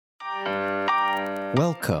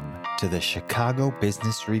Welcome to the Chicago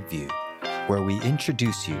Business Review, where we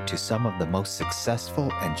introduce you to some of the most successful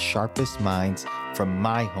and sharpest minds from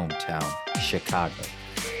my hometown, Chicago,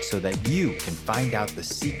 so that you can find out the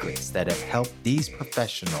secrets that have helped these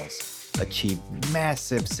professionals achieve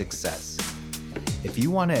massive success. If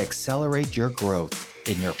you want to accelerate your growth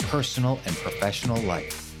in your personal and professional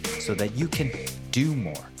life so that you can do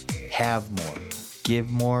more, have more, give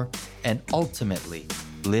more, and ultimately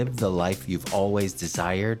live the life you've always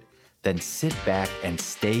desired, then sit back and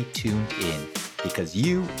stay tuned in because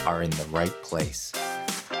you are in the right place.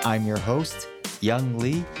 I'm your host, Young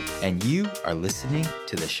Lee, and you are listening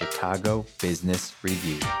to the Chicago Business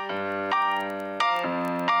Review.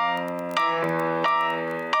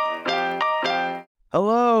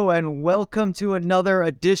 Hello, and welcome to another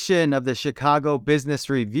edition of the Chicago Business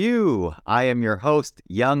Review. I am your host,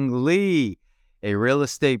 Young Lee, a real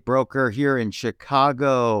estate broker here in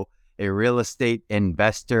Chicago, a real estate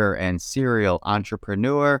investor and serial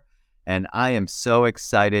entrepreneur, and I am so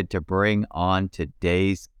excited to bring on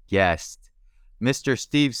today's guest. Mr.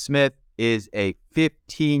 Steve Smith is a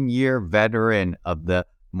 15-year veteran of the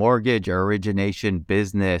mortgage origination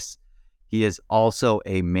business. He is also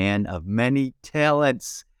a man of many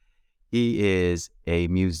talents. He is a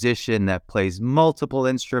musician that plays multiple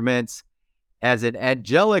instruments, has an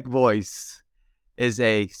angelic voice, is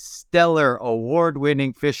a stellar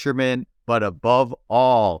award-winning fisherman, but above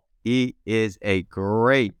all, he is a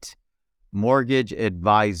great mortgage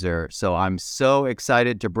advisor. So I'm so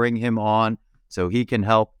excited to bring him on so he can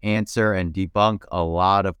help answer and debunk a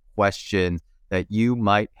lot of questions that you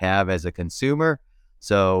might have as a consumer.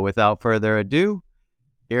 So without further ado,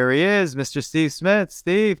 here he is, Mr. Steve Smith.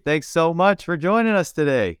 Steve, thanks so much for joining us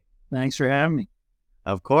today. Thanks for having me.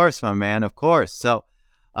 Of course, my man, of course. So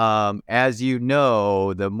as you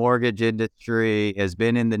know, the mortgage industry has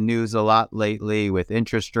been in the news a lot lately with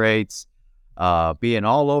interest rates being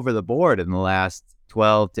all over the board in the last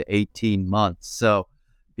 12 to 18 months. So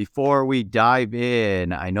before we dive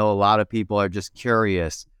in, I know a lot of people are just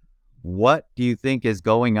curious. What do you think is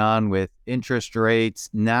going on with interest rates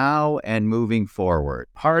now and moving forward?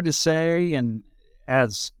 Hard to say, and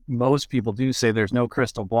as most people do say, there's no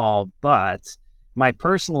crystal ball, but my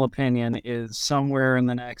personal opinion is somewhere in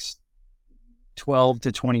the next 12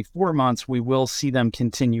 to 24 months, we will see them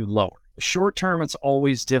continue lower. Short term, it's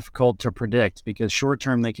always difficult to predict because short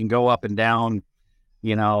term, they can go up and down,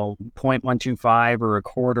 0.125 or a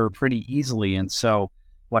quarter pretty easily. And so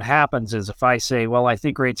what happens is if I say, well, I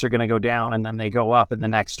think rates are going to go down and then they go up in the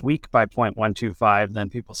next week by 0.125, then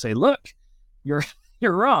people say, look, you're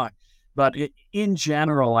wrong. But in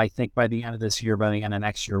general, I think by the end of this year, by the end of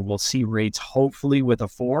next year, we'll see rates hopefully with a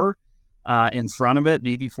 4 in front of it,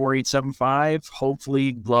 maybe 4.875,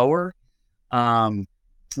 hopefully lower.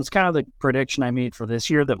 It's kind of the prediction I made for this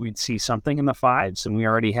year that we'd see something in the 5s, and we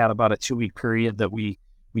already had about a 2-week period that we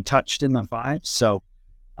touched in the 5s. So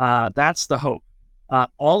that's the hope.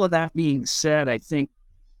 All of that being said, I think,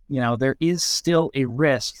 there is still a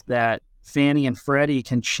risk that Fannie and Freddie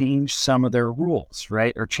can change some of their rules,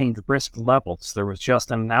 right? Or change risk levels. There was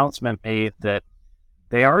just an announcement made that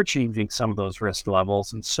they are changing some of those risk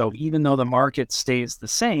levels. And so even though the market stays the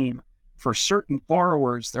same, for certain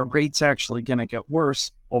borrowers, their rate's actually going to get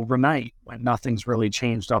worse overnight when nothing's really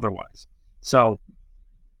changed otherwise. So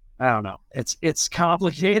I don't know. It's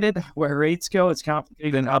complicated where rates go. It's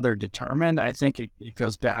complicated and other determined. I think it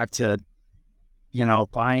goes back to,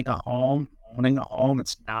 buying a home, owning a home.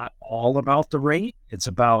 It's not all about the rate. It's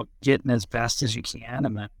about getting as best as you can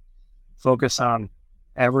and then focus on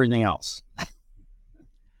everything else.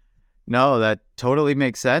 No, that totally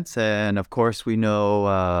makes sense. And of course, we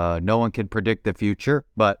know no one can predict the future,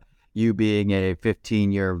 but you being a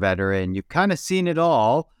 15-year veteran, you've kind of seen it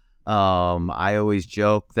all. I always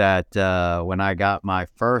joke that when I got my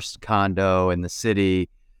first condo in the city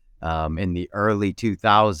in the early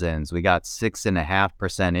 2000s, we got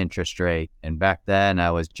 6.5% interest rate. And back then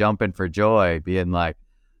I was jumping for joy, being like,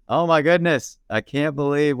 oh my goodness, I can't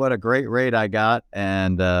believe what a great rate I got.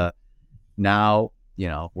 And now,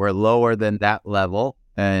 we're lower than that level.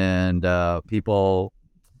 And people,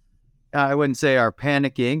 I wouldn't say are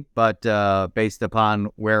panicking, but based upon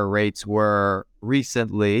where rates were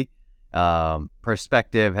recently,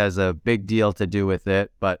 perspective has a big deal to do with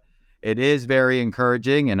it. But it is very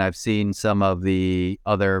encouraging, and I've seen some of the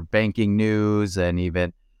other banking news and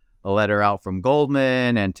even a letter out from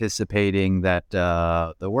Goldman anticipating that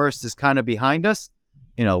the worst is kind of behind us.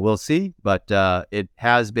 We'll see, but it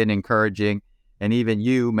has been encouraging. And even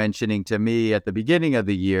you mentioning to me at the beginning of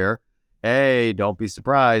the year, hey, don't be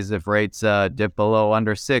surprised if rates dip below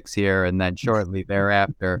under 6 here, and then shortly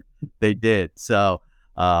thereafter they did. So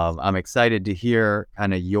I'm excited to hear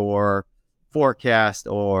kind of your forecast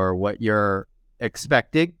or what you're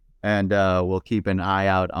expecting, and we'll keep an eye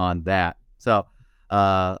out on that. So,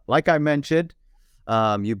 like I mentioned,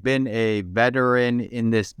 you've been a veteran in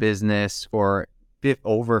this business for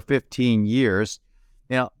over 15 years.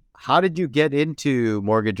 How did you get into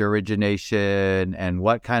mortgage origination, and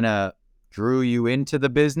what kind of drew you into the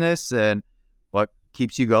business, and what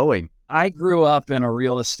keeps you going? I grew up in a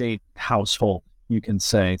real estate household, you can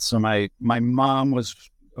say. So my mom was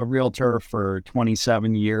a realtor for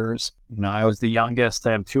 27 years. I was the youngest.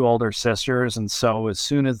 I have two older sisters. And so as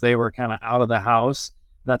soon as they were kind of out of the house,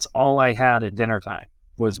 that's all I had at dinner time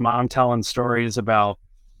was mom telling stories about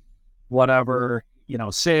whatever,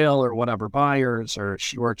 sale or whatever buyers, or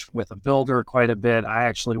she worked with a builder quite a bit. I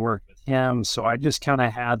actually worked with him. So I just kind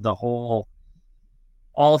of had all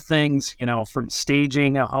things, from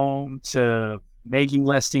staging a home to making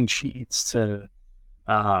listing sheets to,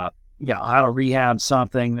 how to rehab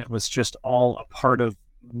something. That was just all a part of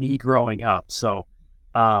me growing up. So,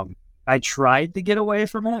 I tried to get away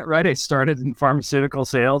from it, right? I started in pharmaceutical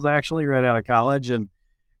sales actually right out of college, and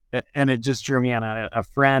it just drew me on. A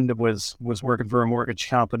friend was working for a mortgage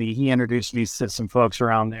company. He introduced me to some folks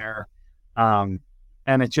around there. And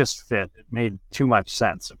it just fit. It made too much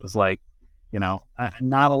sense. It was like,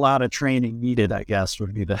 not a lot of training needed, I guess,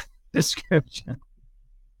 would be the description.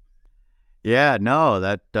 Yeah, no,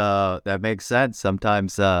 that makes sense.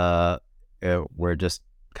 Sometimes we're just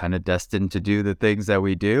kind of destined to do the things that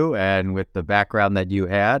we do, and with the background that you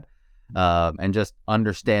had, and just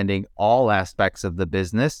understanding all aspects of the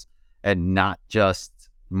business, and not just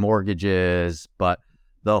mortgages, but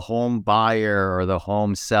the home buyer or the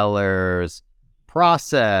home seller's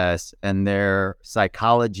process and their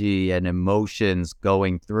psychology and emotions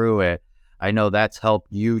going through it. I know that's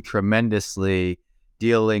helped you tremendously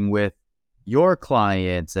dealing with your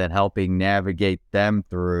clients and helping navigate them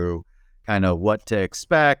through kind of what to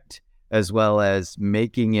expect, as well as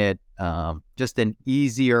making it just an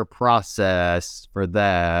easier process for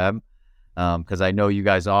them. Because I know you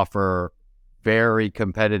guys offer very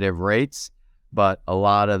competitive rates, but a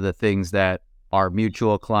lot of the things that our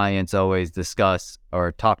mutual clients always discuss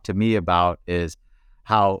or talk to me about is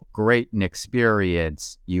how great an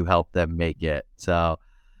experience you help them make it. So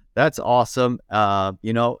that's awesome.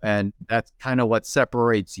 And that's kind of what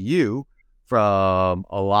separates you from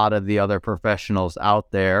a lot of the other professionals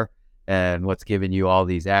out there, and what's given you all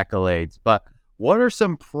these accolades. But what are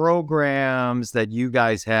some programs that you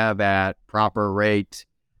guys have at Proper Rate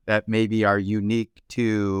that maybe are unique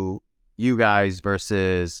to you guys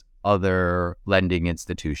versus other lending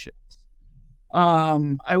institutions?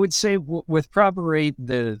 I would say with Proper Rate,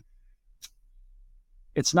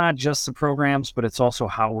 it's not just the programs, but it's also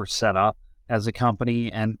how we're set up as a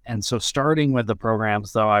company. And so starting with the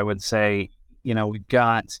programs, though, I would say, we've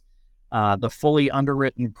got the fully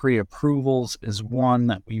underwritten pre-approvals is one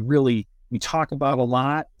that we talk about a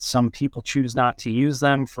lot. Some people choose not to use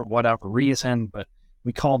them for whatever reason, but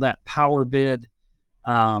we call that power bid.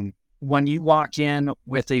 When you walk in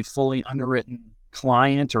with a fully underwritten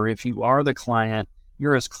client, or if you are the client,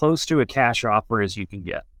 you're as close to a cash offer as you can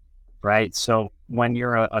get, right? So when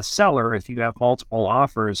you're a seller, if you have multiple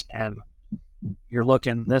offers and you're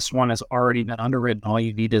looking, this one has already been underwritten, all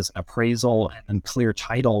you need is an appraisal and clear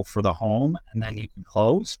title for the home, and then you can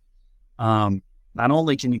close. Not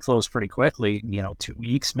only can you close pretty quickly, 2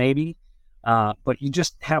 weeks maybe, but you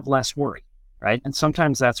just have less worry, right? And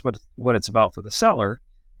sometimes that's what it's about for the seller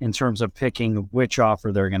in terms of picking which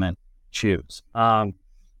offer they're going to choose.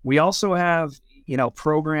 We also have,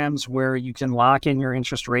 programs where you can lock in your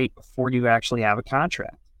interest rate before you actually have a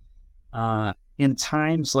contract. In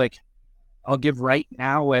times like, I'll give right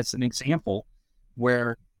now as an example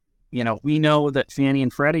where, we know that Fannie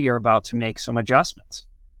and Freddie are about to make some adjustments,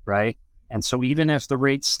 right? And so even if the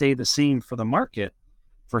rates stay the same for the market,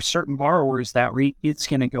 for certain borrowers, that rate it's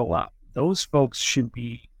going to go up. Those folks should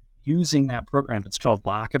be using that program. It's called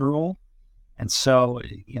Lock and Roll. And so,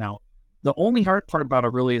 the only hard part about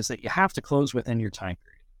it really is that you have to close within your time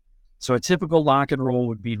period. So a typical lock and roll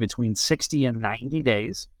would be between 60 and 90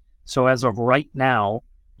 days. So as of right now,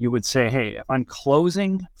 you would say, hey, if I'm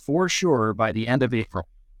closing for sure by the end of April,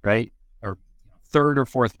 right? Or third or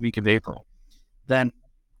fourth week of April, then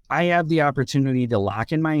I have the opportunity to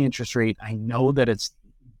lock in my interest rate. I know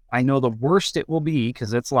the worst it will be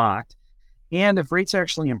because it's locked. And if rates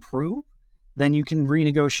actually improve, then you can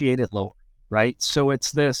renegotiate it lower, right? So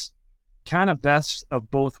it's this kind of best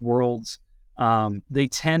of both worlds. They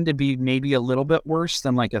tend to be maybe a little bit worse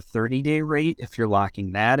than like a 30-day rate if you're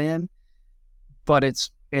locking that in, but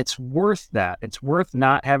it's it's worth that. It's worth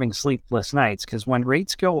not having sleepless nights, because when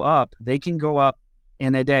rates go up, they can go up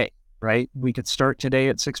in a day, right? We could start today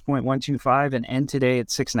at 6.125 and end today at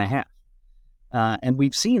 6.5. And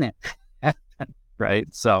we've seen it happen, right?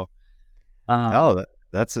 So,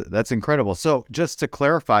 that's incredible. So just to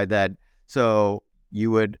clarify that, so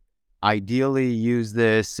you would ideally use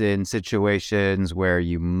this in situations where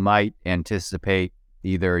you might anticipate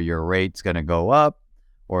either your rate's going to go up,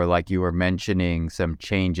 or like you were mentioning, some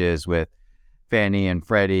changes with Fannie and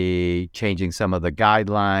Freddie changing some of the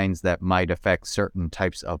guidelines that might affect certain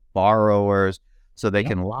types of borrowers, so they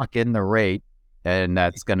can lock in the rate, and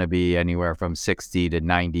that's going to be anywhere from 60 to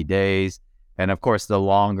 90 days. And of course, the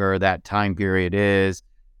longer that time period is,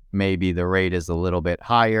 maybe the rate is a little bit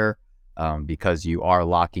higher, because you are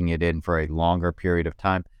locking it in for a longer period of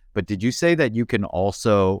time. But did you say that you can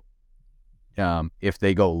also, if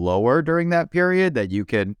they go lower during that period, that you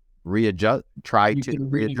can readjust, you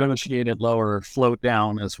can renegotiate it lower, float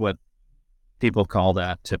down is what people call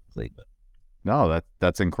that typically. No,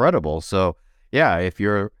 that's incredible. So yeah, if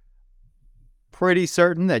you're pretty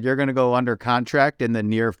certain that you're going to go under contract in the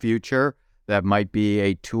near future, that might be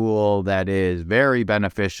a tool that is very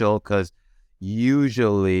beneficial, because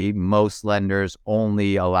usually most lenders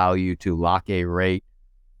only allow you to lock a rate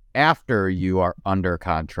after you are under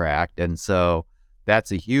contract. And so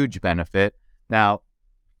that's a huge benefit. Now,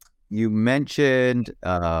 you mentioned,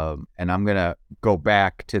 and I'm going to go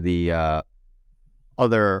back to the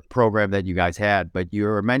other program that you guys had, but you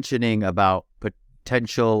were mentioning about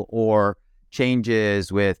potential or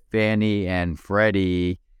changes with Fannie and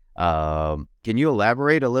Freddie. Can you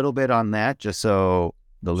elaborate a little bit on that, just so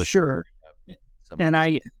the listeners? Sure.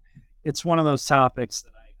 And it's one of those topics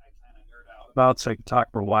that I kind of nerd out about, so I can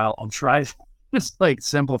talk for a while. I'll try to just like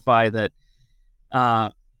simplify that.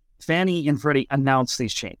 Fannie and Freddie announced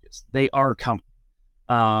these changes. They are coming.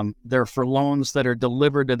 They're for loans that are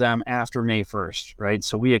delivered to them after May 1st, right?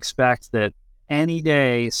 So we expect that any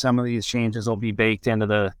day some of these changes will be baked into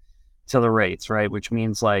the rates, right? Which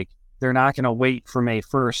means like they're not going to wait for May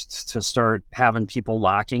 1st to start having people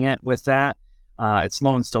locking it with that. It's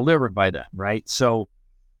loans delivered by them, right? So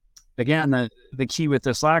again, the key with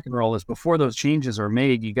this lock and roll is before those changes are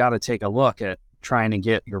made, you got to take a look at trying to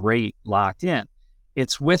get your rate locked in.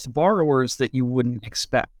 It's with borrowers that you wouldn't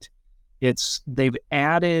expect. They've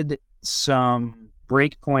added some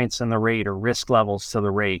breakpoints in the rate or risk levels to the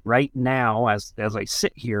rate. Right now, as I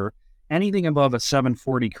sit here, anything above a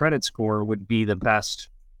 740 credit score would be the best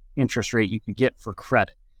interest rate you could get for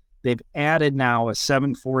credit. They've added now a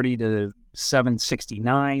 740 to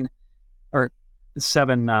 769 or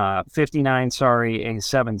 759, sorry, a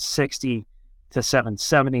 760 to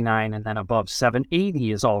 779, and then above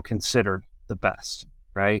 780 is all considered the best,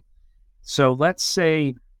 right? So let's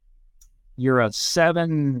say you're a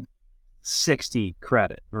 760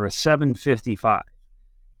 credit or a 755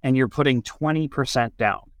 and you're putting 20%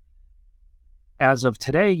 down. As of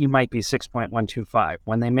today, you might be 6.125.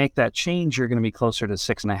 When they make that change, you're going to be closer to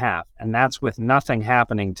 6.5. And that's with nothing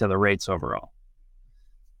happening to the rates overall.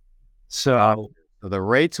 So the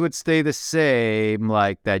rates would stay the same,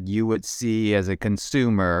 like that you would see as a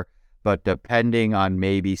consumer, but depending on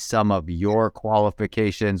maybe some of your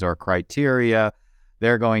qualifications or criteria,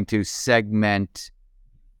 they're going to segment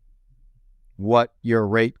what your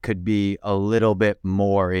rate could be a little bit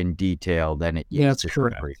more in detail than it used to. That's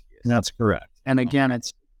correct. That's correct. And again,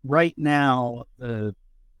 it's right now, the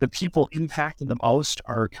people impacted the most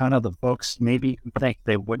are kind of the folks maybe who think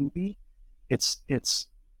they wouldn't be. It's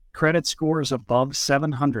credit scores above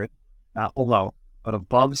 700, not below, but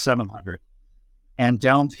above 700, and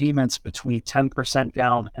down payments between 10%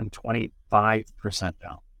 down and 25%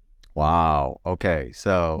 down. Wow. Okay.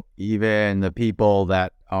 So even the people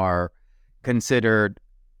that are considered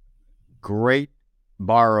great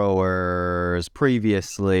borrowers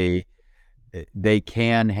previously, they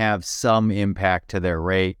can have some impact to their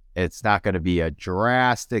rate. It's not going to be a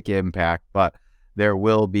drastic impact, but there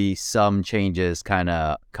will be some changes kind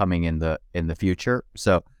of coming in the future.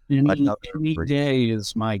 So any day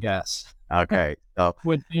is my guess. Okay. So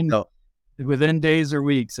within days or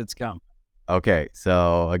weeks, it's coming. Okay.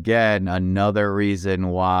 So again, another reason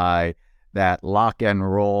why that lock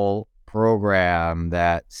and roll program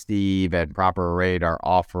that Steve and Proper Rate are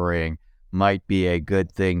offering might be a good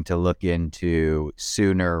thing to look into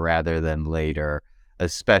sooner rather than later,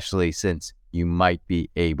 especially since you might be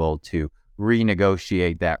able to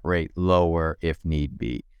renegotiate that rate lower if need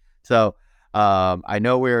be. So I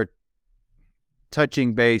know we're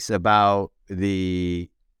touching base about the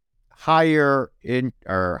higher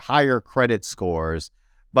credit scores,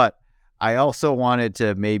 but I also wanted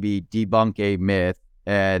to maybe debunk a myth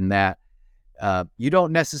and that you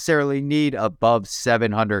don't necessarily need above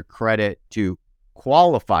 700 credit to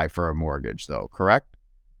qualify for a mortgage, though, correct?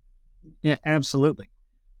 Yeah, absolutely.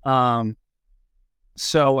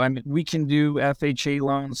 So I mean, we can do FHA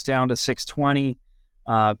loans down to 620,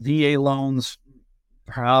 VA loans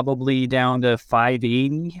probably down to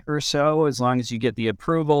 580 or so, as long as you get the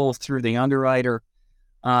approval through the underwriter.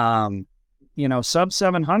 Um, sub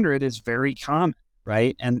 700 is very common,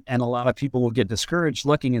 right? And a lot of people will get discouraged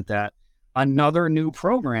looking at that. Another new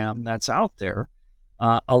program that's out there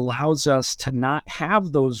allows us to not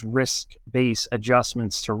have those risk-based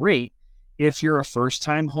adjustments to rate if you're a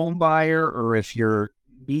first-time home buyer, or if your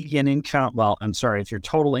if your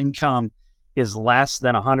total income is less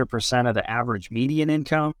than 100% of the average median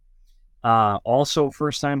income. Also,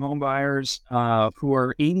 first-time home buyers who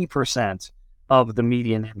are 80% of the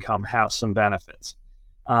median income have some benefits.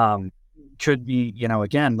 Could be,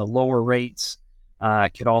 again, the lower rates.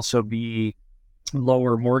 Could also be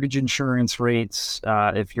lower mortgage insurance rates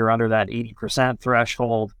if you're under that 80%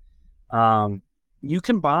 threshold. You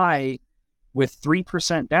can buy with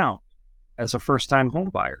 3% down as a first-time home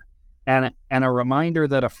buyer. And a reminder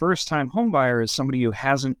that a first-time home buyer is somebody who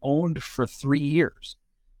hasn't owned for 3 years.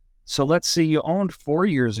 So let's say you owned 4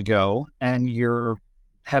 years ago and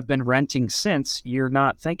have been renting since. You're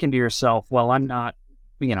not thinking to yourself, well, I'm not,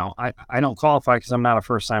 I don't qualify because I'm not a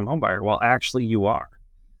first-time home buyer. Well, actually you are.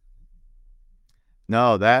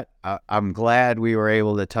 No, I'm glad we were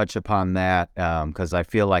able to touch upon that, because I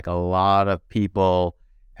feel like a lot of people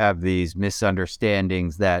have these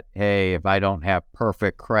misunderstandings that, hey, if I don't have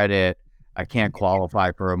perfect credit, I can't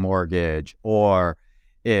qualify for a mortgage, or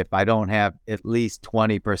if I don't have at least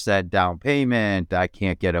 20% down payment, I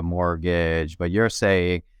can't get a mortgage. But you're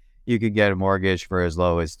saying you could get a mortgage for as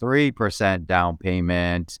low as 3% down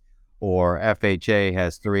payment, or FHA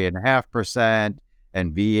has 3.5%,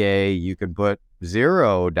 and VA, you can put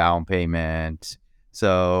 0 down payment.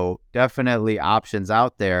 So definitely options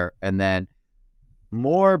out there. And then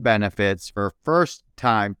more benefits for first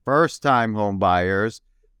time home buyers.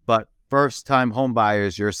 But first time home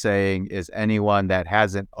buyers, you're saying, is anyone that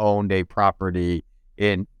hasn't owned a property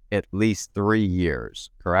in at least 3 years,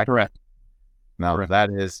 correct? Correct. Now, Correct. that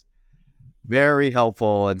is very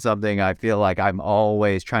helpful and something I feel like I'm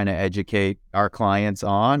always trying to educate our clients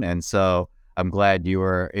on. And so I'm glad you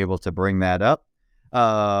were able to bring that up.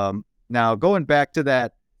 Now, going back to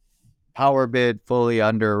that power bid fully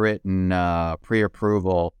underwritten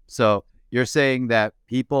pre-approval. So you're saying that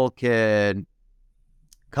people can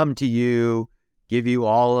come to you, give you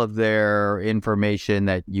all of their information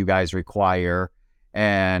that you guys require,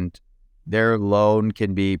 and their loan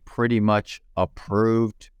can be pretty much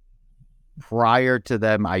approved prior to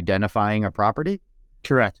them identifying a property?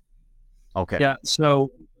 Correct. Okay. Yeah.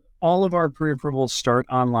 So all of our pre-approvals start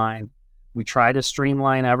online. We try to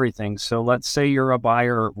streamline everything. So let's say you're a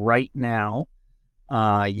buyer right now.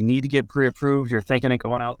 You need to get pre-approved. You're thinking of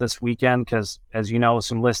going out this weekend because, as you know,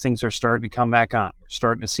 some listings are starting to come back on. We're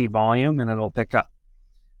starting to see volume and it'll pick up.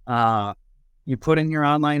 You put in your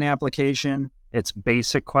online application. It's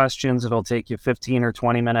basic questions. It'll take you 15 or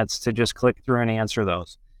 20 minutes to just click through and answer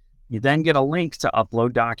those. You then get a link to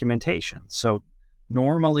upload documentation. So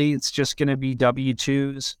normally it's just going to be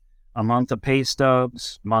W-2s, a month of pay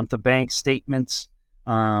stubs, month of bank statements.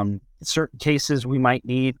 In certain cases, we might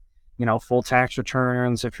need, full tax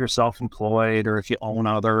returns if you're self-employed or if you own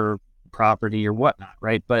other property or whatnot,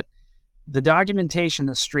 right? But the documentation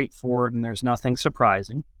is straightforward and there's nothing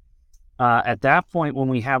surprising. At that point, when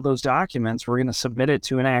we have those documents, we're going to submit it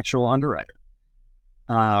to an actual underwriter.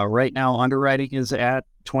 Right now, underwriting is at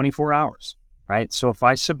 24 hours, right? So if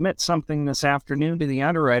I submit something this afternoon to the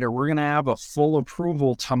underwriter, we're going to have a full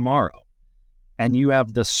approval tomorrow. And you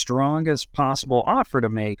have the strongest possible offer to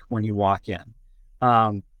make when you walk in.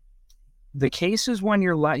 The cases when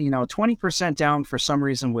you're 20% down for some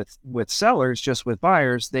reason with sellers, just with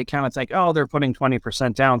buyers, they kind of think, oh, they're putting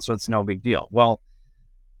 20% down, so it's no big deal. Well,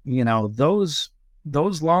 those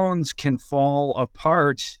loans can fall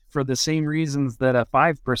apart for the same reasons that a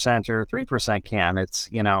 5% or 3% can. It's,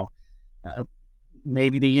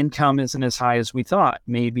 maybe the income isn't as high as we thought.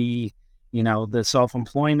 Maybe, the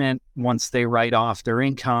self-employment, once they write off their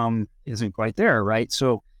income, isn't quite there, right?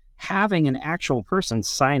 So having an actual person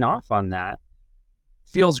sign off on that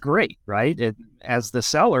feels great, right? As the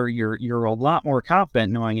seller, you're a lot more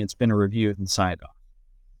confident knowing it's been reviewed and signed off.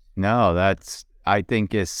 No, I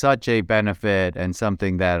think is such a benefit and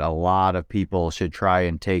something that a lot of people should try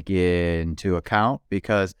and take into account,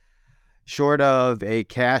 because short of a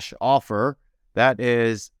cash offer, that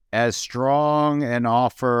is as strong an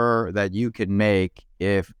offer that you can make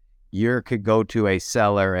if you could go to a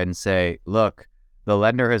seller and say, look, the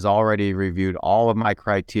lender has already reviewed all of my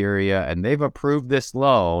criteria and they've approved this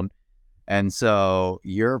loan. And so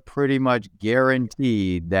you're pretty much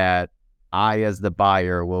guaranteed that I, as the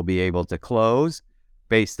buyer, will be able to close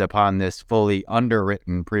based upon this fully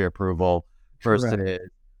underwritten pre-approval versus Correct.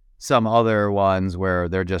 some other ones where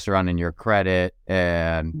they're just running your credit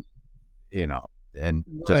and, and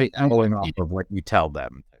just Right. going off of what you tell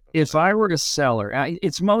them. If I were a seller,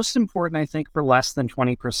 it's most important, I think, for less than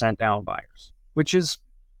 20% down buyers, which is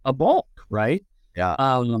a bulk, right? Yeah.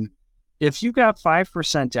 If you got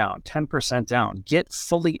 5% down, 10% down, get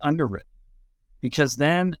fully underwritten, because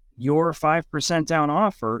then your 5% down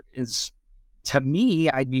offer is, to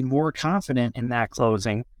me, I'd be more confident in that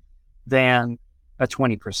closing than a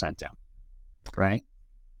 20% down, right?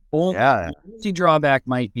 Yeah. The drawback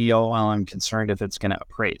might be, well, I'm concerned if it's going to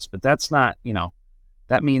appraise, but that's not,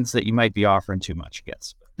 that means that you might be offering too much, I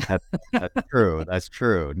guess. That's true. That's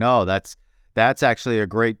true. No, that's actually a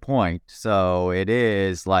great point. So it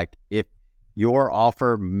is like, if your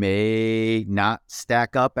offer may not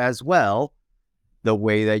stack up as well, the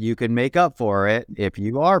way that you can make up for it, if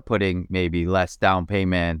you are putting maybe less down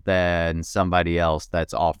payment than somebody else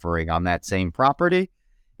that's offering on that same property,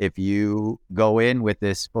 if you go in with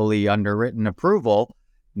this fully underwritten approval,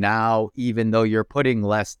 now, even though you're putting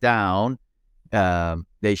less down,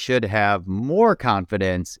 they should have more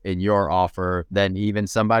confidence in your offer than even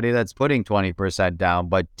somebody that's putting 20% down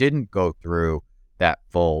but didn't go through that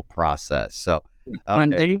full process. So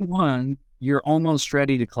on day one, you're almost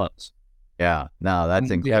ready to close. Yeah, no, that's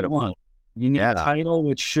incredible. You need title,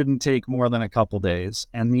 which shouldn't take more than a couple days,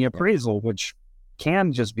 and the appraisal, which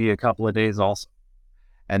can just be a couple of days also.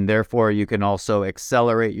 And therefore, you can also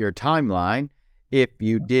accelerate your timeline if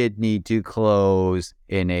you did need to close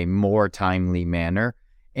in a more timely manner.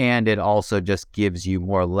 And it also just gives you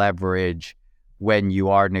more leverage when you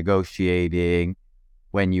are negotiating,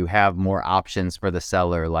 when you have more options for the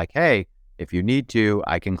seller, like, hey, if you need to,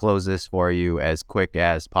 I can close this for you as quick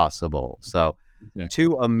as possible. So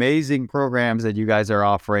two amazing programs that you guys are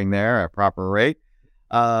offering there at Proper Rate.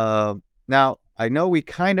 Now, I know we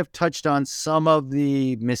kind of touched on some of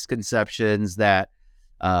the misconceptions that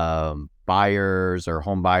buyers or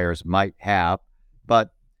home buyers might have, but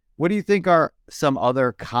what do you think are some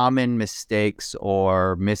other common mistakes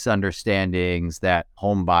or misunderstandings that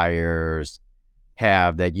home buyers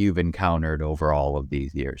have that you've encountered over all of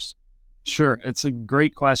these years? Sure. It's a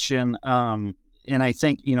great question. And I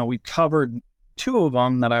think, we've covered two of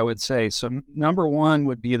them that I would say. So number one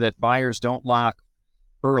would be that buyers don't lock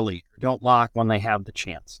early, don't lock when they have the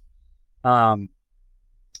chance.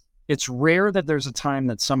 It's rare that there's a time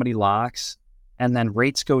that somebody locks and then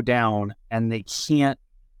rates go down and they can't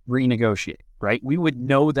renegotiate, right? We would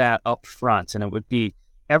know that up front, and it would be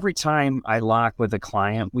every time I lock with a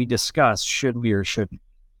client, we discuss should we or shouldn't.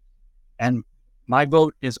 And my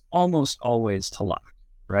vote is almost always to lock,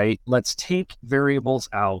 right? Let's take variables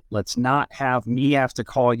out. Let's not have me have to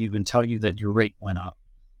call you and tell you that your rate went up,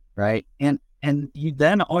 right? And you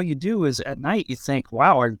then all you do is at night you think,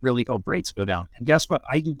 wow, I really hope rates go down. And guess what?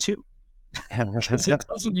 I do too. It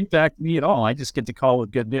doesn't impact me at all. I just get to call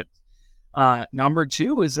with good news. Number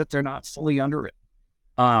two is that they're not fully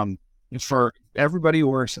underwritten. For everybody who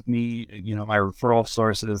works with me, my referral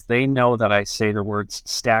sources, they know that I say the words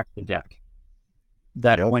stack the deck.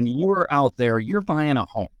 That when you're out there, you're buying a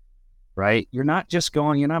home, right? You're not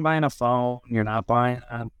buying a phone, you're not buying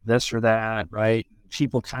this or that, right?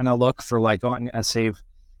 People kind of look for like, oh, I'm going to save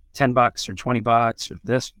 $10 or $20 or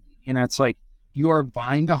this, it's like you are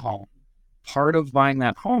buying a home. Part of buying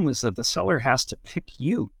that home is that the seller has to pick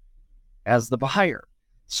you as the buyer.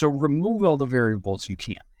 So remove all the variables you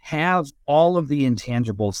can. Have all of the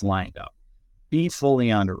intangibles lined up. Be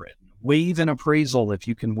fully underwritten. Waive an appraisal if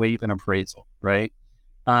you can waive an appraisal, right?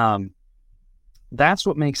 That's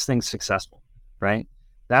what makes things successful, right?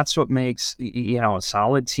 That's what makes, a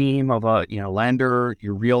solid team of a, lender,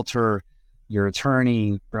 your realtor, your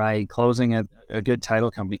attorney, right? Closing a good title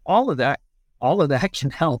company. All of that can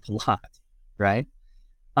help a lot, right?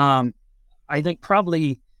 I think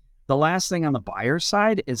probably the last thing on the buyer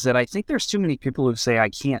side is that I think there's too many people who say, I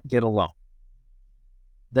can't get a loan.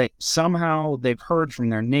 They've heard from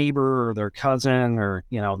their neighbor or their cousin or,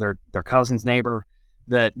 their cousin's neighbor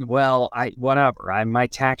that, well, my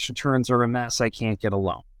tax returns are a mess. I can't get a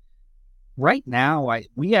loan. Right now,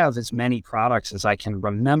 we have as many products as I can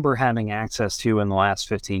remember having access to in the last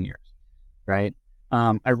 15 years, right?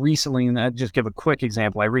 Just give a quick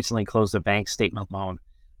example. I recently closed a bank statement loan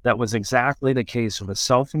that was exactly the case of a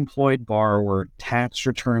self-employed borrower, tax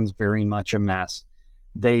returns very much a mess.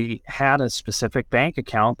 they had a specific bank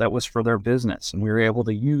account that was for their business. And we were able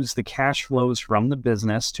to use the cash flows from the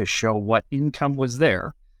business to show what income was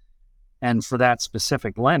there. And for that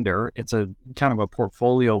specific lender, it's a kind of a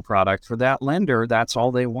portfolio product. For that lender, that's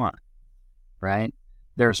all they want, right?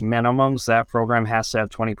 There's minimums. That program has to have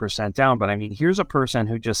 20% down. But I mean, here's a person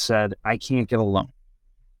who just said, I can't get a loan.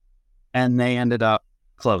 And they ended up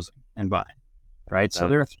closing and buying, right? So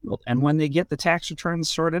they're thrilled. And when they get the tax returns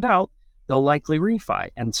sorted out, they'll likely refi.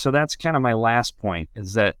 And so that's kind of my last point,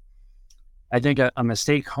 is that I think a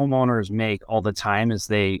mistake homeowners make all the time is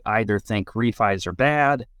they either think refis are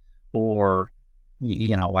bad, or,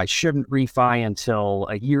 I shouldn't refi until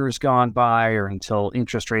a year's gone by or until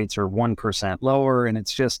interest rates are 1% lower. And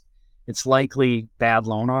it's likely bad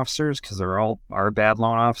loan officers, because there are bad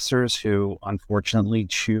loan officers who unfortunately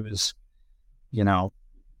choose,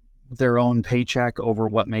 their own paycheck over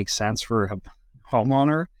what makes sense for a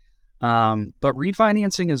homeowner. But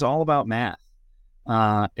refinancing is all about math.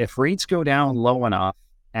 If rates go down low enough,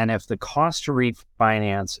 and if the cost to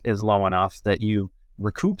refinance is low enough that you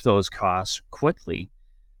recoup those costs quickly,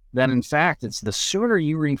 then in fact, it's the sooner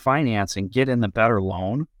you refinance and get in the better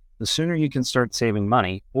loan, the sooner you can start saving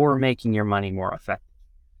money or making your money more effective,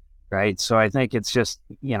 right? So I think it's just,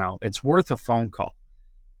 it's worth a phone call,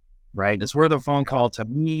 right? It's worth a phone call to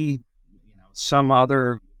me, some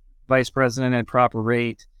other vice president at Proper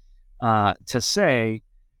Rate, to say,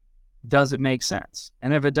 does it make sense?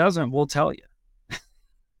 And if it doesn't, we'll tell you.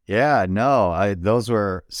 Yeah, no, those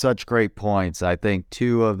were such great points. I think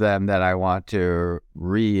two of them that I want to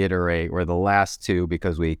reiterate were the last two,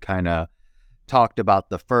 because we kind of talked about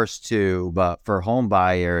the first two. But for home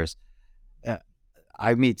buyers,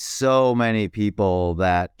 I meet so many people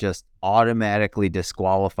that just automatically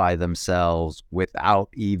disqualify themselves without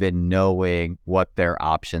even knowing what their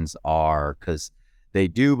options are, because they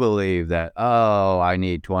do believe that, oh, I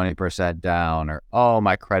need 20% down, or, oh,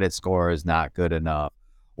 my credit score is not good enough.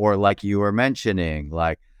 Or like you were mentioning,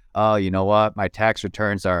 like, oh, you know what? My tax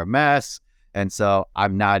returns are a mess, and so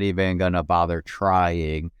I'm not even going to bother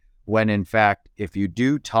trying. When in fact, if you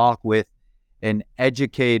do talk with an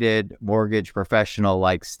educated mortgage professional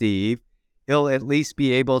like Steve, he'll at least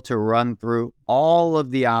be able to run through all of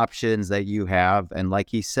the options that you have. And like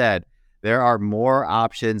he said, there are more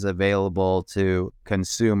options available to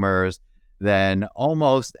consumers than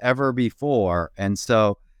almost ever before. And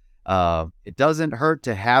so it doesn't hurt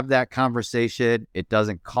to have that conversation. It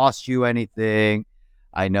doesn't cost you anything.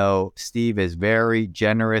 I know Steve is very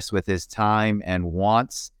generous with his time and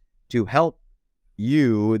wants to help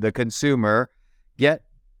you, the consumer, get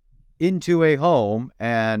into a home,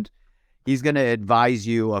 and he's going to advise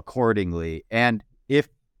you accordingly. And if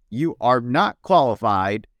you are not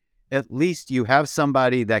qualified, at least you have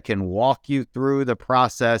somebody that can walk you through the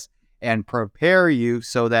process and prepare you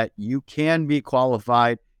so that you can be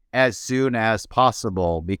qualified as soon as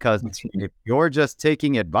possible. Because if you're just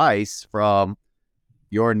taking advice from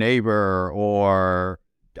your neighbor or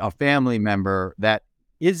a family member that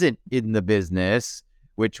isn't in the business,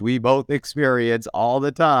 which we both experience all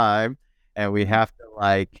the time, and we have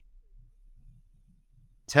to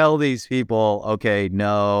tell these people, okay,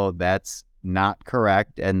 no, that's not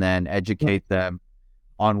correct, and then educate them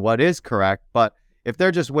on what is correct. But if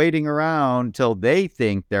they're just waiting around till they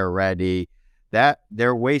think they're ready, that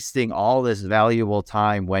they're wasting all this valuable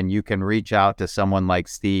time, when you can reach out to someone like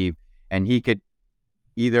Steve, and he could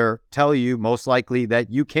either tell you most likely that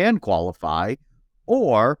you can qualify,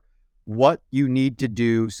 or what you need to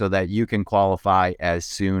do so that you can qualify as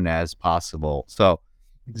soon as possible. So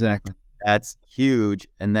exactly, that's huge.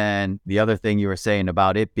 And then the other thing you were saying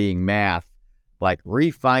about it being math, like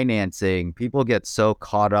refinancing, people get so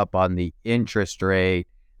caught up on the interest rate,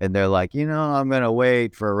 and they're like, I'm going to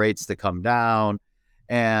wait for rates to come down.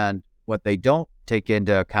 And what they don't take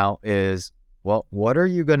into account is, well, what are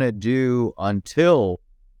you going to do until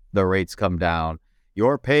the rates come down?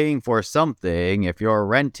 You're paying for something. If you're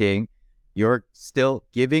renting, you're still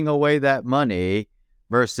giving away that money,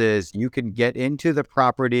 versus you can get into the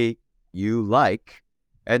property you like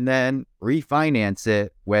and then refinance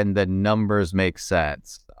it when the numbers make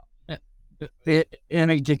sense.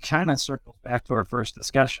 And it kind of circles back to our first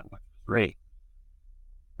discussion with rate,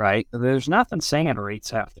 right? There's nothing saying rates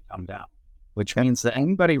have to come down, which means that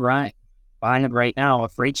anybody buying it right now,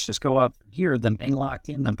 if rates just go up here, then they locked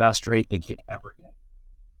in the best rate they can ever get.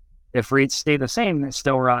 If rates stay the same, they're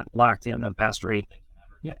still locked in the best rate they can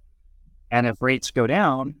ever get. And if rates go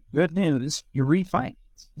down, good news, you refinance.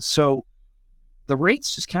 So the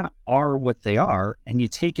rates just kind of are what they are, and you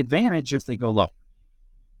take advantage if they go low.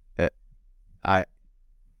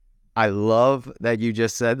 I love that you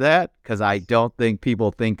just said that because I don't think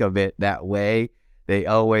people think of it that way. They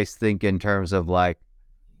always think in terms of like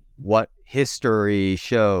what history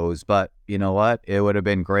shows, but you know what? It would have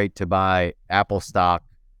been great to buy Apple stock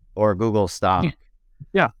or Google stock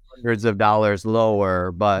Yeah. hundreds of dollars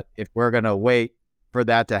lower. But if we're going to wait for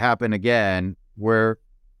that to happen again,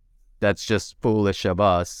 that's just foolish of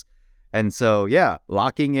us. And so, yeah,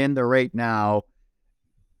 locking in the rate now,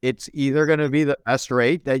 it's either going to be the best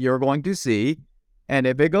rate that you're going to see. And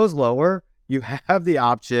if it goes lower, you have the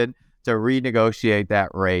option to renegotiate that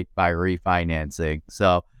rate by refinancing.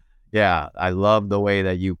 So, yeah, I love the way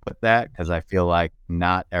that you put that because I feel like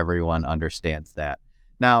not everyone understands that.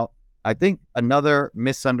 Now, I think another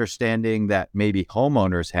misunderstanding that maybe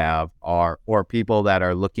homeowners have or people that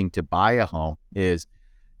are looking to buy a home is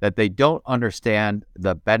that they don't understand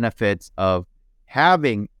the benefits of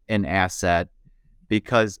having an asset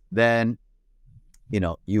because then,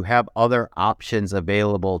 you have other options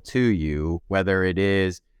available to you, whether it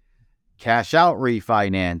is cash out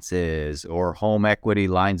refinances or home equity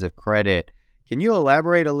lines of credit. Can you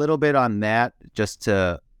elaborate a little bit on that just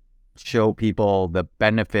to show people the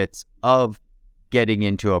benefits of getting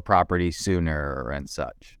into a property sooner and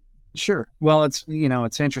such? Sure. Well, it's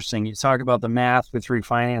interesting. You talk about the math with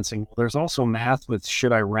refinancing. Well, there's also math with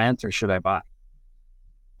should I rent or should I buy?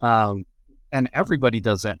 And everybody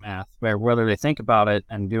does that math, where whether they think about it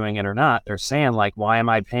and doing it or not, they're saying like, why am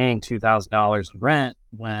I paying $2,000 in rent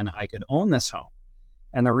when I could own this home?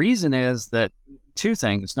 And the reason is that two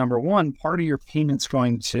things. Number one, part of your payment's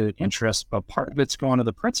going to interest, but part of it's going to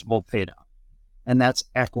the principal paid down. And that's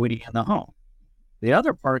equity in the home. The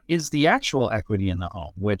other part is the actual equity in the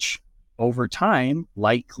home, which over time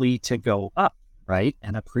likely to go up, right?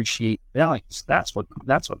 And appreciate values. That's what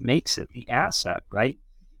makes it the asset, right?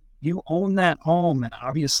 You own that home, and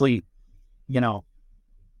obviously,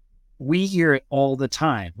 we hear it all the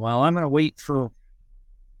time. Well, I'm going to wait for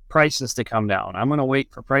prices to come down. I'm going to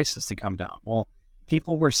wait for prices to come down. Well,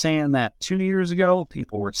 people were saying that 2 years ago.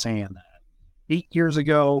 People were saying that 8 years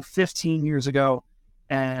ago, 15 years ago.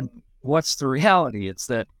 And what's the reality? It's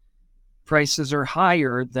that prices are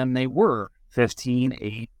higher than they were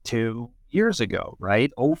 2 years ago,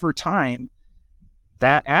 right? Over time,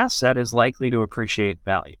 that asset is likely to appreciate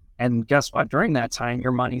value. And guess what? During that time,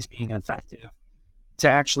 your money's being effective to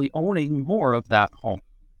actually owning more of that home,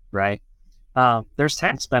 right? There's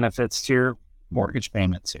tax benefits to your mortgage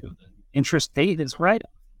payment too. The interest paid is right?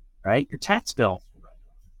 Your tax bill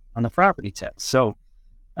on the property tax. So,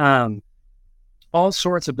 all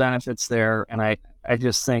sorts of benefits there. And I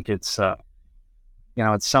just think it's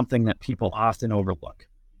something that people often overlook.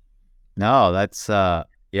 No, that's,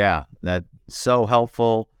 that's so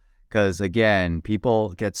helpful because, again,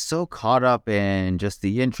 people get so caught up in just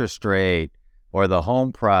the interest rate or the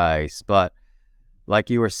home price. But like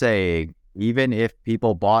you were saying, even if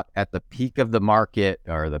people bought at the peak of the market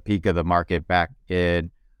or the peak of the market back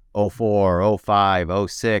in 04, 05,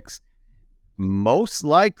 06, most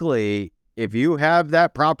likely, if you have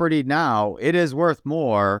that property now, it is worth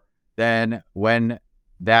more than when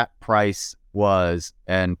that price was.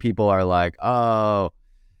 And people are like, oh,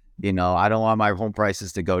 I don't want my home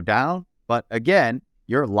prices to go down. But again,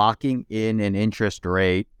 you're locking in an interest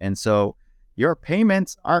rate. And so your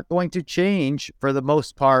payments aren't going to change for the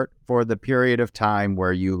most part for the period of time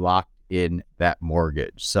where you locked in that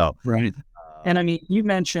mortgage. So, right. And I mean, you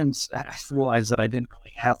mentioned, I realized that I didn't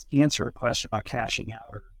really have to answer a question about cashing out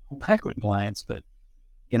or home equity lines, but,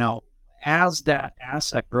 as that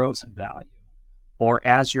asset grows in value, or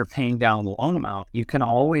as you're paying down the loan amount, you can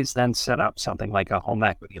always then set up something like a home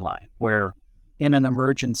equity line where in an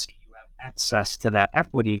emergency, you have access to that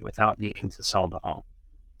equity without needing to sell the home.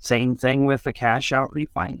 Same thing with the cash out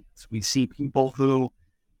refinance. We see people who,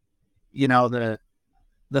 the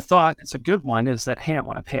thought, it's a good one, is that, hey, I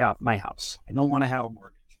want to pay off my house. I don't want to have a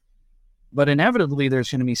mortgage. But inevitably,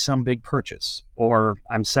 there's going to be some big purchase, or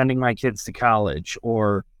I'm sending my kids to college,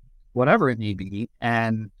 or whatever it may be.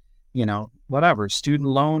 And whatever, student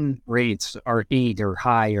loan rates are 8 or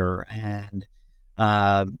higher, and,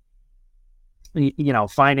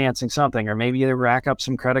 financing something, or maybe they rack up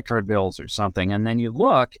some credit card bills or something. And then you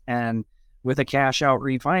look, and with a cash out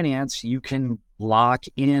refinance, you can lock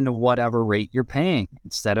in whatever rate you're paying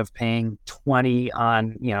instead of paying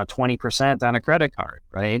 20% on a credit card,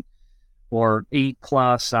 right? Or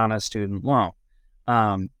 8+ on a student loan.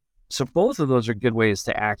 So both of those are good ways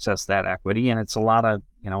to access that equity. And it's a lot of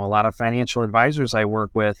financial advisors I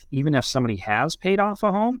work with, even if somebody has paid off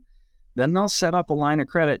a home, then they'll set up a line of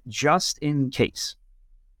credit just in case.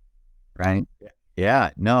 Right. Yeah,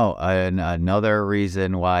 no, and another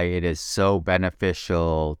reason why it is so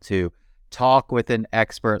beneficial to talk with an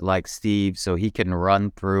expert like Steve so he can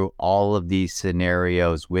run through all of these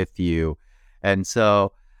scenarios with you. And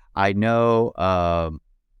so I know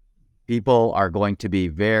people are going to be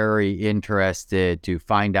very interested to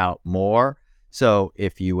find out more. So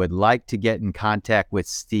if you would like to get in contact with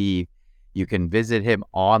Steve, you can visit him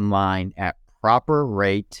online at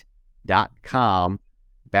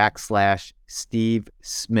properrate.com/Steve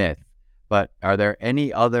Smith. But are there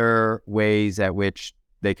any other ways at which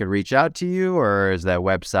they could reach out to you, or is that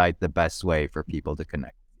website the best way for people to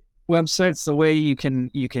connect? Website's the way. You can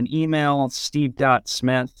email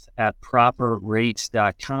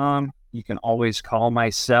steve.smith@properrate.com. You can always call my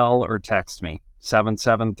cell or text me,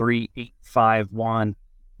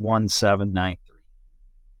 773-851-1793.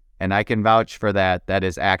 And I can vouch for that. That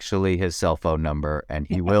is actually his cell phone number, and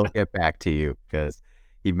he will get back to you because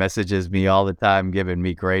he messages me all the time, giving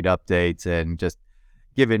me great updates and just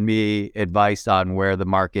giving me advice on where the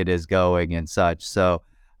market is going and such. So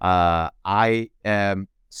I am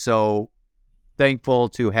so thankful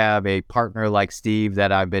to have a partner like Steve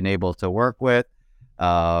that I've been able to work with.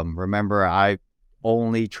 Remember, I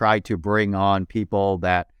only try to bring on people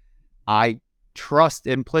that I trust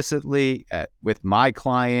implicitly with my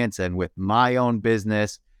clients and with my own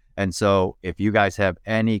business. And so if you guys have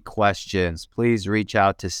any questions, please reach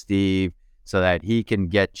out to Steve so that he can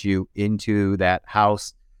get you into that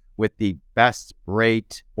house with the best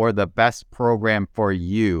rate or the best program for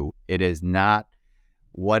you. It is not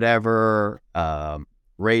whatever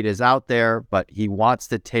rate is out there, but he wants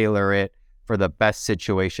to tailor it for the best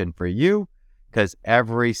situation for you because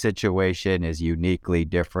every situation is uniquely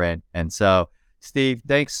different. And so, Steve,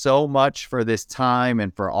 thanks so much for this time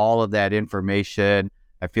and for all of that information.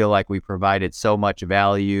 I feel like we provided so much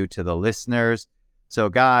value to the listeners. So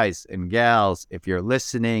guys and gals, if you're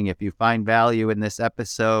listening, if you find value in this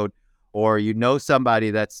episode, or you know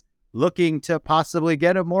somebody that's looking to possibly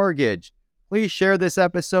get a mortgage, please share this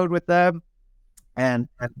episode with them. And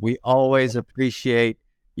we always appreciate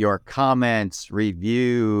your comments,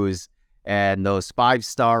 reviews, and those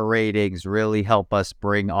 5-star ratings really help us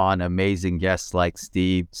bring on amazing guests like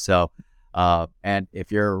Steve. So, and if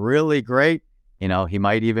you're really great, he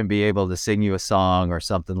might even be able to sing you a song or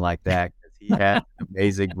something like that because he has an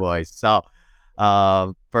amazing voice. So,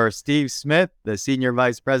 for Steve Smith, the Senior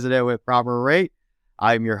Vice President with Proper Rate,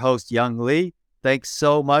 I'm your host, Young Lee. Thanks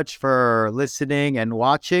so much for listening and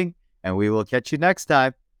watching, and we will catch you next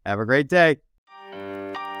time. Have a great day.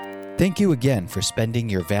 Thank you again for spending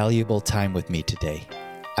your valuable time with me today.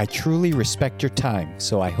 I truly respect your time,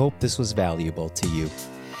 so I hope this was valuable to you.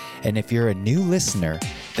 And if you're a new listener,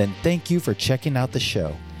 then thank you for checking out the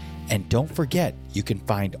show. And don't forget, you can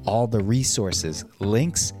find all the resources,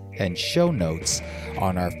 links, and show notes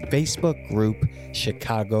on our Facebook group,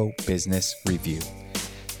 Chicago Business Review.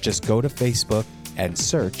 Just go to Facebook and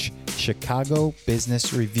search Chicago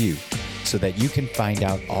Business Review so that you can find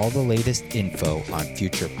out all the latest info on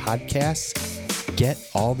future podcasts, get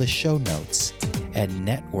all the show notes, and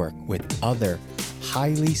network with other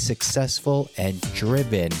highly successful and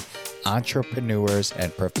driven entrepreneurs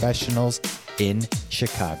and professionals in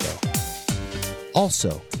Chicago.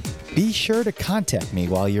 Also, be sure to contact me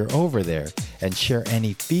while you're over there and share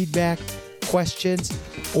any feedback, questions,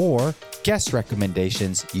 or guest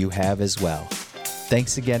recommendations you have as well.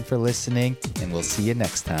 Thanks again for listening, and we'll see you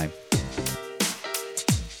next time.